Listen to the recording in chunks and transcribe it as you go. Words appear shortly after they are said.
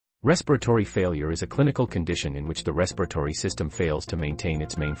Respiratory failure is a clinical condition in which the respiratory system fails to maintain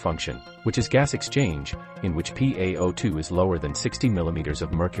its main function, which is gas exchange, in which PaO2 is lower than 60 mm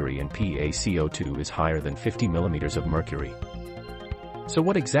of mercury and PaCO2 is higher than 50 mm of mercury. So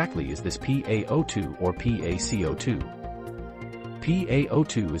what exactly is this PaO2 or PaCO2?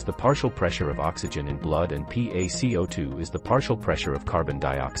 PaO2 is the partial pressure of oxygen in blood and PaCO2 is the partial pressure of carbon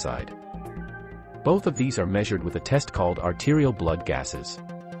dioxide. Both of these are measured with a test called arterial blood gases.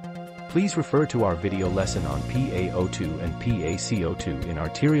 Please refer to our video lesson on PaO2 and PaCO2 in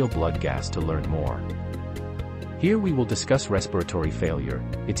arterial blood gas to learn more. Here we will discuss respiratory failure,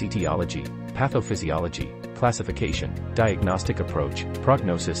 its etiology, pathophysiology, classification, diagnostic approach,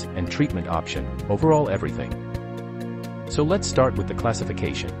 prognosis, and treatment option, overall everything. So let's start with the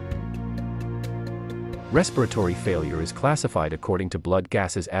classification. Respiratory failure is classified according to blood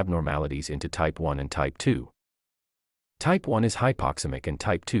gases abnormalities into type 1 and type 2. Type 1 is hypoxemic and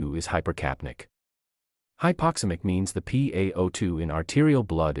type 2 is hypercapnic. Hypoxemic means the PaO2 in arterial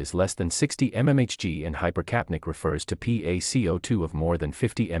blood is less than 60 mmHg and hypercapnic refers to PaCO2 of more than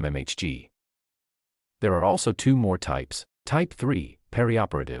 50 mmHg. There are also two more types. Type 3,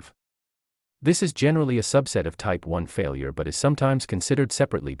 perioperative. This is generally a subset of type 1 failure but is sometimes considered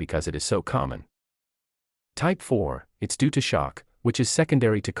separately because it is so common. Type 4, it's due to shock, which is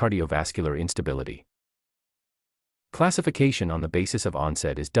secondary to cardiovascular instability. Classification on the basis of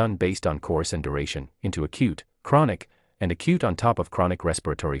onset is done based on course and duration, into acute, chronic, and acute on top of chronic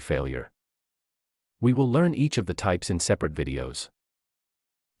respiratory failure. We will learn each of the types in separate videos.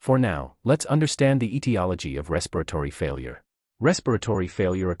 For now, let's understand the etiology of respiratory failure. Respiratory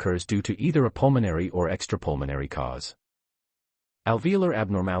failure occurs due to either a pulmonary or extrapulmonary cause. Alveolar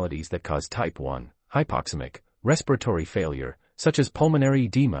abnormalities that cause type 1, hypoxemic, respiratory failure, such as pulmonary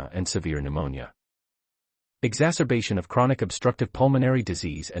edema and severe pneumonia. Exacerbation of chronic obstructive pulmonary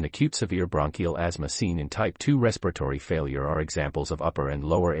disease and acute severe bronchial asthma seen in type 2 respiratory failure are examples of upper and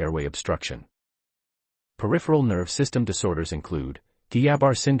lower airway obstruction. Peripheral nerve system disorders include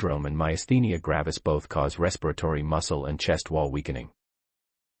Guillain-Barré syndrome and myasthenia gravis, both cause respiratory muscle and chest wall weakening.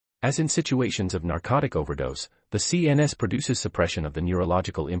 As in situations of narcotic overdose, the CNS produces suppression of the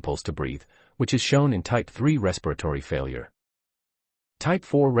neurological impulse to breathe, which is shown in type 3 respiratory failure. Type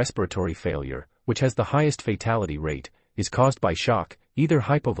 4 respiratory failure, which has the highest fatality rate, is caused by shock, either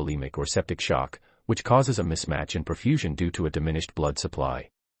hypovolemic or septic shock, which causes a mismatch in perfusion due to a diminished blood supply.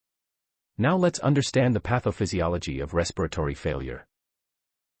 Now let's understand the pathophysiology of respiratory failure.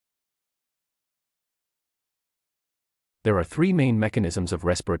 There are three main mechanisms of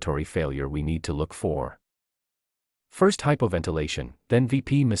respiratory failure we need to look for. First, hypoventilation, then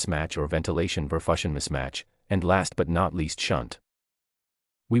VP mismatch or ventilation-perfusion mismatch, and last but not least, shunt.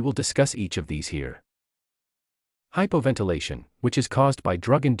 We will discuss each of these here. Hypoventilation, which is caused by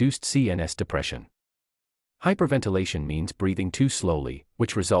drug-induced CNS depression. Hyperventilation means breathing too slowly,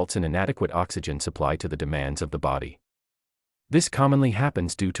 which results in inadequate oxygen supply to the demands of the body. This commonly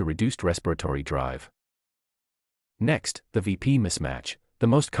happens due to reduced respiratory drive. Next, the VP mismatch. The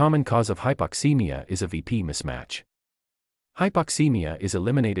most common cause of hypoxemia is a VP mismatch. Hypoxemia is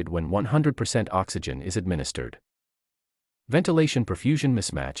eliminated when 100% oxygen is administered. Ventilation-perfusion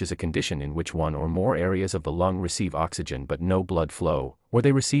mismatch is a condition in which one or more areas of the lung receive oxygen but no blood flow, or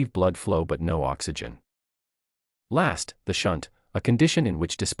they receive blood flow but no oxygen. Last, the shunt, a condition in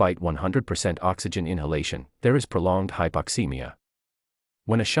which despite 100% oxygen inhalation, there is prolonged hypoxemia.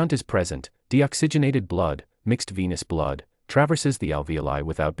 When a shunt is present, deoxygenated blood, mixed venous blood, traverses the alveoli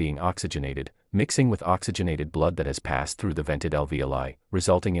without being oxygenated, mixing with oxygenated blood that has passed through the vented alveoli,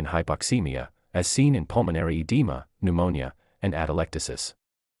 resulting in hypoxemia, as seen in pulmonary edema, pneumonia, and atelectasis.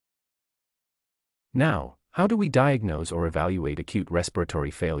 Now, how do we diagnose or evaluate acute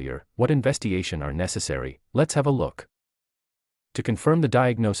respiratory failure? What investigation are necessary? Let's have a look. To confirm the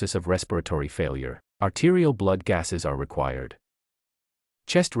diagnosis of respiratory failure, arterial blood gases are required.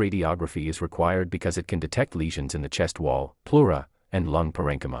 Chest radiography is required because it can detect lesions in the chest wall, pleura, and lung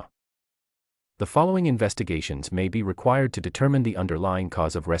parenchyma. The following investigations may be required to determine the underlying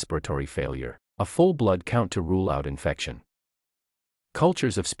cause of respiratory failure. A full blood count to rule out infection.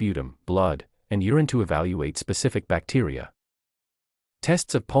 Cultures of sputum, blood, and urine to evaluate specific bacteria.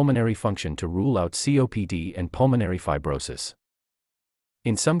 Tests of pulmonary function to rule out COPD and pulmonary fibrosis.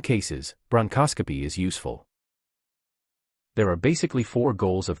 In some cases, bronchoscopy is useful. There are basically four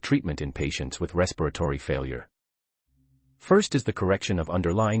goals of treatment in patients with respiratory failure. First is the correction of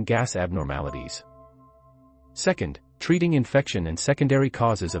underlying gas abnormalities. Second, treating infection and secondary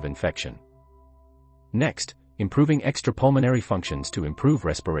causes of infection. Next, improving extrapulmonary functions to improve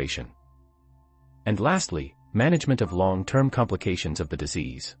respiration. And lastly, management of long-term complications of the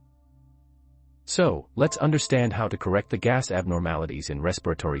disease. So, let's understand how to correct the gas abnormalities in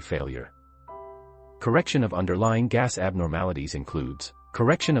respiratory failure. Correction of underlying gas abnormalities includes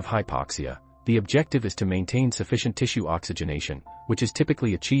correction of hypoxia. The objective is to maintain sufficient tissue oxygenation, which is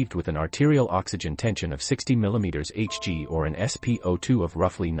typically achieved with an arterial oxygen tension of 60 mmHg or an SpO2 of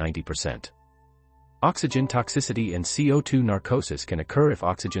roughly 90%. Oxygen toxicity and CO2 narcosis can occur if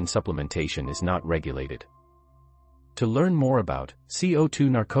oxygen supplementation is not regulated. To learn more about CO2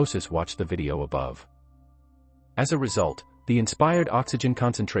 narcosis, watch the video above. As a result, the inspired oxygen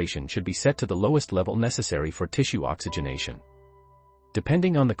concentration should be set to the lowest level necessary for tissue oxygenation.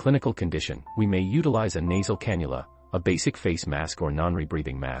 Depending on the clinical condition, we may utilize a nasal cannula, a basic face mask or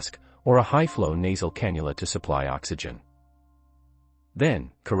non-rebreathing mask, or a high-flow nasal cannula to supply oxygen.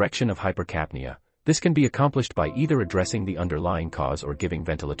 Then, correction of hypercapnia. This can be accomplished by either addressing the underlying cause or giving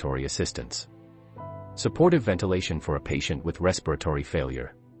ventilatory assistance. Supportive ventilation for a patient with respiratory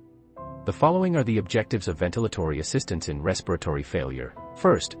failure. The following are the objectives of ventilatory assistance in respiratory failure.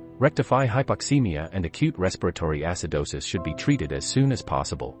 First, rectify hypoxemia and acute respiratory acidosis should be treated as soon as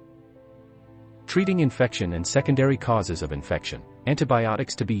possible. Treating infection and secondary causes of infection.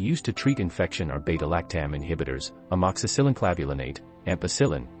 Antibiotics to be used to treat infection are beta-lactam inhibitors, amoxicillin clavulanate,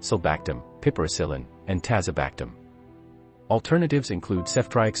 ampicillin, sulbactam, piperacillin, and tazobactam. Alternatives include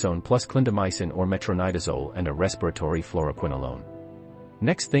ceftriaxone plus clindamycin or metronidazole and a respiratory fluoroquinolone.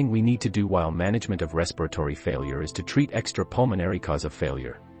 Next thing we need to do while management of respiratory failure is to treat extrapulmonary cause of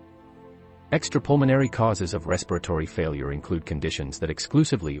failure. Extrapulmonary causes of respiratory failure include conditions that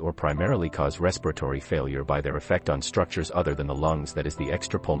exclusively or primarily cause respiratory failure by their effect on structures other than the lungs, that is the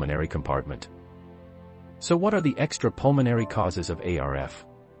extrapulmonary compartment. So what are the extrapulmonary causes of ARF?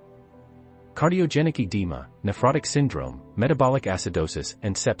 Cardiogenic edema, nephrotic syndrome, metabolic acidosis,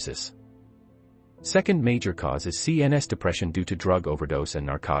 and sepsis. Second major cause is CNS depression due to drug overdose and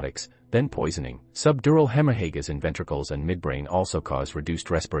narcotics, then poisoning. Subdural hemorrhages in ventricles and midbrain also cause reduced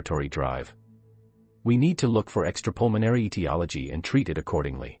respiratory drive. We need to look for extrapulmonary etiology and treat it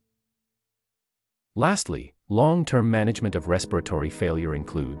accordingly. Lastly, long-term management of respiratory failure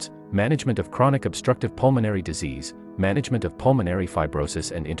includes management of chronic obstructive pulmonary disease, management of pulmonary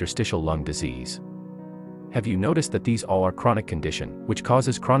fibrosis and interstitial lung disease. Have you noticed that these all are chronic condition, which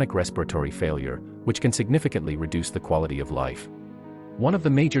causes chronic respiratory failure, which can significantly reduce the quality of life? One of the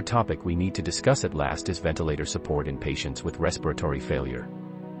major topics we need to discuss at last is ventilator support in patients with respiratory failure.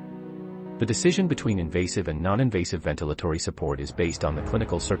 The decision between invasive and non-invasive ventilatory support is based on the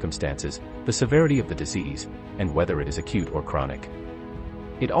clinical circumstances, the severity of the disease, and whether it is acute or chronic.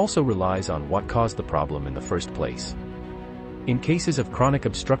 It also relies on what caused the problem in the first place. In cases of chronic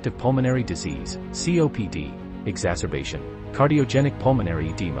obstructive pulmonary disease, COPD, exacerbation, cardiogenic pulmonary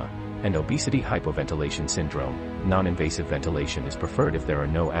edema, and obesity hypoventilation syndrome, non-invasive ventilation is preferred if there are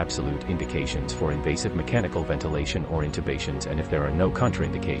no absolute indications for invasive mechanical ventilation or intubations and if there are no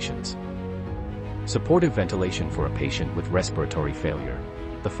contraindications. Supportive ventilation for a patient with respiratory failure.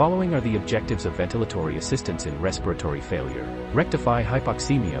 The following are the objectives of ventilatory assistance in respiratory failure. Rectify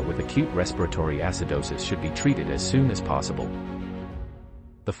hypoxemia with acute respiratory acidosis should be treated as soon as possible.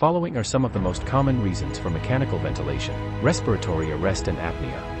 The following are some of the most common reasons for mechanical ventilation: respiratory arrest and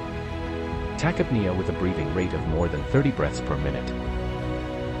apnea, tachypnea with a breathing rate of more than 30 breaths per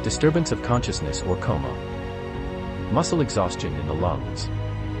minute, disturbance of consciousness or coma, muscle exhaustion in the lungs,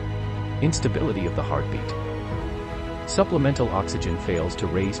 instability of the heartbeat. Supplemental oxygen fails to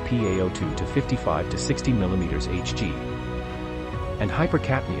raise PaO2 to 55 to 60 mmHg, and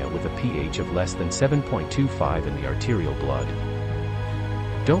hypercapnia with a pH of less than 7.25 in the arterial blood.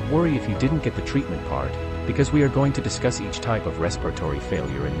 Don't worry if you didn't get the treatment part, because we are going to discuss each type of respiratory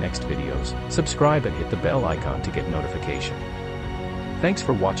failure in next videos. Subscribe and hit the bell icon to get notification. Thanks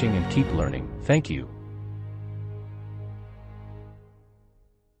for watching and keep learning. Thank you.